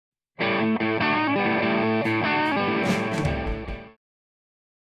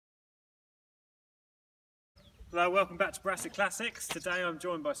Hello, welcome back to Brassic Classics. Today I'm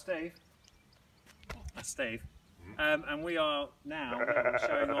joined by Steve. That's Steve. And we are now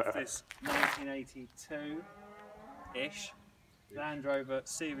showing off this 1982-ish Land Rover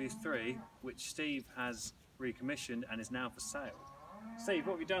Series 3, which Steve has recommissioned and is now for sale. Steve,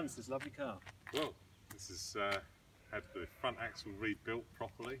 what have you done to this lovely car? Well, this has had the front axle rebuilt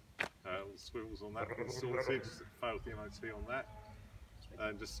properly, all the swivels on that been sorted, failed the MOT on that,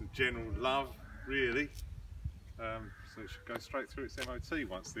 and just some general love really. So it should go straight through its MOT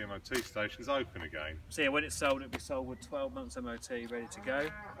once the MOT station's open again. So yeah, when it's sold, it'll be sold with 12 months MOT ready to go.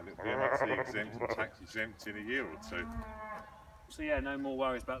 And it'll be MOT exempt and tax exempt in a year or two. So yeah, no more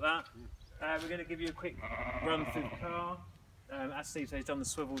worries about that. We're going to give you a quick run through the car. As Steve said, he's done the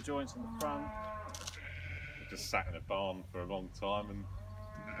swivel joints on the front. It just sat in a barn for a long time and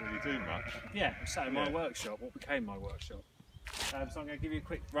didn't really do much. Yeah, it sat in my workshop, what became my workshop. So I'm going to give you a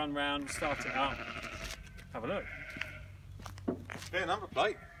quick run round, start it up, have a look. Spare number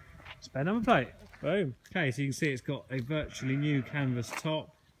plate. Spare number plate. Boom. Okay, so you can see it's got a virtually new canvas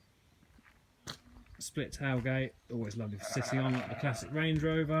top. Split tailgate, always lovely for sitting on, like the classic Range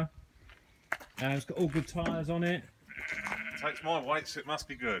Rover. It's got all good tyres on it. Takes my weight, so it must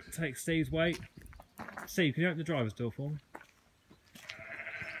be good. Takes Steve's weight. Steve, can you open the driver's door for me?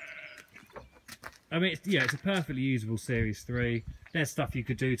 I mean, it's a perfectly usable Series 3. There's stuff you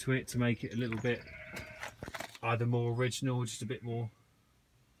could do to it to make it a little bit either more original or just a bit more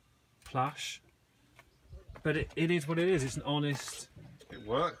plush. But it is what it is. It's an honest... It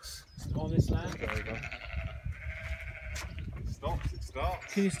works. It's an honest Land Rover. It stops, it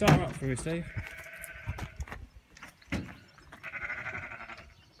starts. Can you start her up for me, Steve?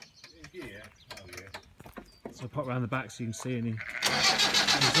 Yeah. Oh yeah. So I'll pop around the back so you can see any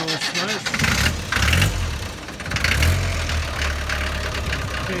exhaust smoke.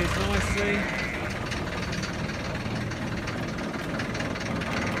 Clears nicely.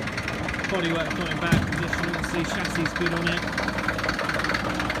 Bodywork's not in bad condition. You can see chassis is good on it.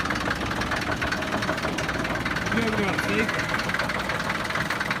 You open her up, Steve.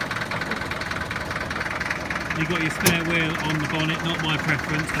 You've got your spare wheel on the bonnet, not my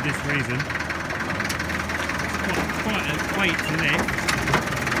preference for this reason. It's quite a weight to lift.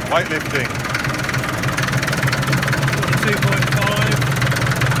 Weightlifting. Got the 2.5.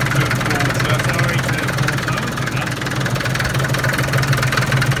 2.25. Sorry,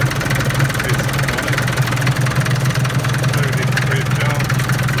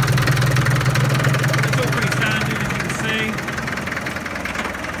 It's all pretty standard, as you can see.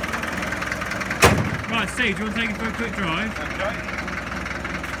 Right, Steve, do you want to take it for a quick drive? Okay.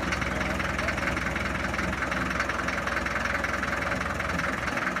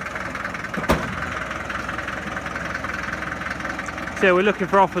 So we're looking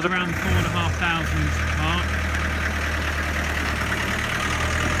for offers around the 4,500 mark.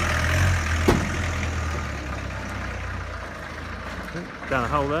 Down a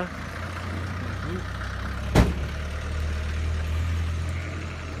hole there.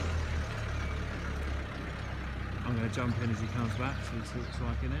 I'm going to jump in as he comes back, so he looks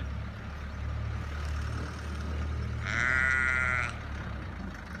like in it.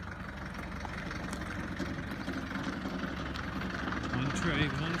 On a tree,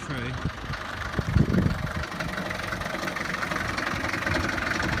 it was on a tree.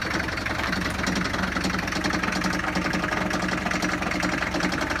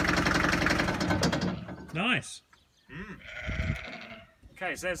 Nice.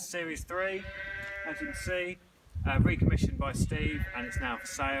 Okay, so there's Series 3, as you can see, recommissioned by Steve, and it's now for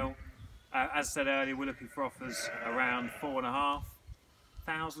sale. As I said earlier, we're looking for offers around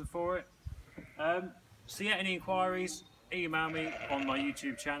 4,500 for it. So yeah, any inquiries, email me on my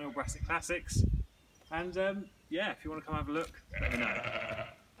YouTube channel, Brassic Classics. And yeah, if you want to come have a look, let me know.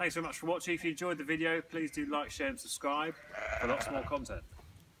 Thanks very much for watching. If you enjoyed the video, please do like, share and subscribe for lots more content.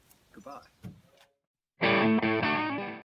 Goodbye.